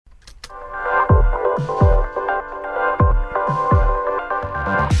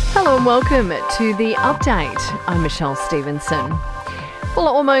warm welcome to The Update. I'm Michelle Stevenson. Well,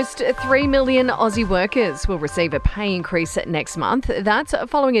 almost 3 million Aussie workers will receive a pay increase next month. That's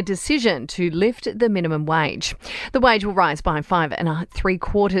following a decision to lift the minimum wage. The wage will rise by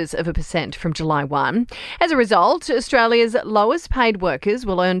 5.75% from July 1. As a result, Australia's lowest paid workers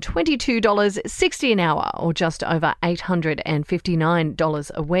will earn $22.60 an hour, or just over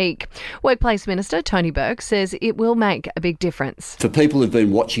 $859 a week. Workplace Minister Tony Burke says it will make a big difference. For people who've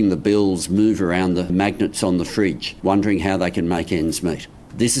been watching the bills move around the magnets on the fridge, wondering how they can make ends meet,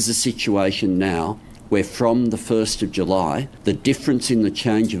 this is a situation now where from the 1st of July, the difference in the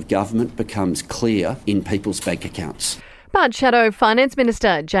change of government becomes clear in people's bank accounts. But Shadow Finance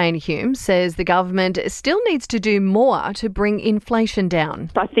Minister Jane Hume says the government still needs to do more to bring inflation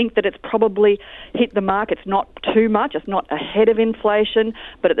down. I think that it's probably hit the mark. It's not too much. It's not ahead of inflation,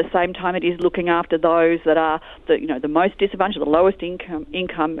 but at the same time it is looking after those that are the most disadvantaged, the lowest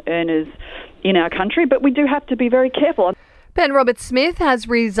income earners in our country. But we do have to be very careful. Ben Roberts-Smith has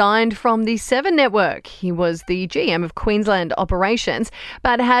resigned from the Seven Network. He was the GM of Queensland Operations,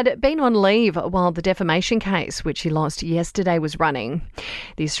 but had been on leave while the defamation case, which he lost yesterday, was running.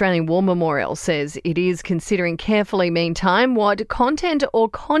 The Australian War Memorial says it is considering carefully, meantime, what content or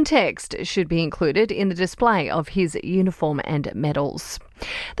context should be included in the display of his uniform and medals.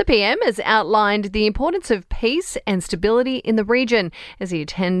 The PM has outlined the importance of peace and stability in the region as he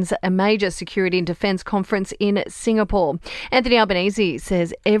attends a major security and defence conference in Singapore. Anthony Albanese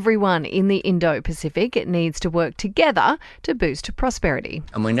says everyone in the Indo-Pacific needs to work together to boost prosperity.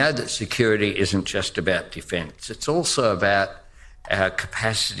 And we know that security isn't just about defence. It's also about our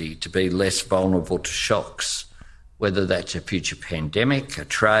capacity to be less vulnerable to shocks, whether that's a future pandemic, a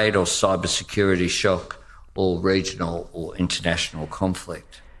trade or cybersecurity shock, or regional or international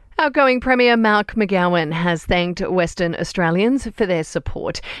conflict. Outgoing Premier Mark McGowan has thanked Western Australians for their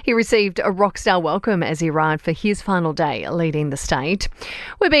support. He received a rockstar welcome as he arrived for his final day leading the state.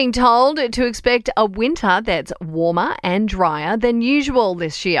 We're being told to expect a winter that's warmer and drier than usual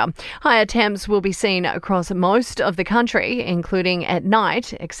this year. Higher temps will be seen across most of the country, including at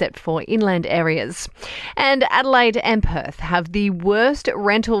night, except for inland areas. And Adelaide and Perth have the worst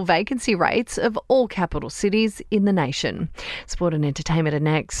rental vacancy rates of all capital cities in the nation. Sport and entertainment are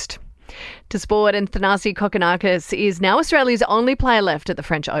next. To sport, and Thanasi Kokkinakis is now Australia's only player left at the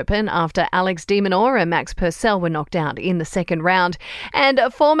French Open after Alex de Minaur and Max Purcell were knocked out in the second round. And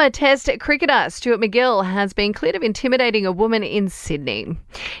former Test cricketer Stuart McGill has been cleared of intimidating a woman in Sydney.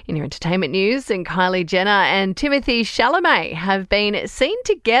 In your entertainment news, and Kylie Jenner and Timothée Chalamet have been seen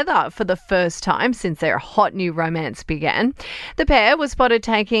together for the first time since their hot new romance began. The pair was spotted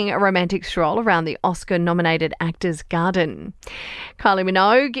taking a romantic stroll around the Oscar-nominated Actors' Garden. Kylie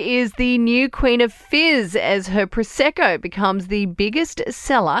Minogue is the new Queen of Fizz as her Prosecco becomes the biggest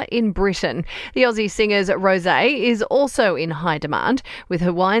seller in Britain. The Aussie singer's rosé is also in high demand, with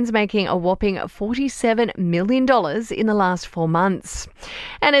her wines making a whopping $47 million in the last 4 months.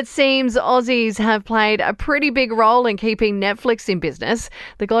 And it seems Aussies have played a pretty big role in keeping Netflix in business.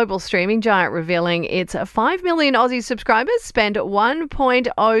 The global streaming giant revealing its 5 million Aussie subscribers spent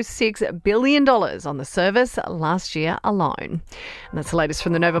 $1.06 billion on the service last year alone. And that's the latest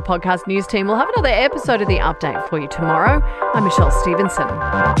from the Nova Podcast News team. We'll have another episode of The Update for you tomorrow. I'm Michelle Stevenson.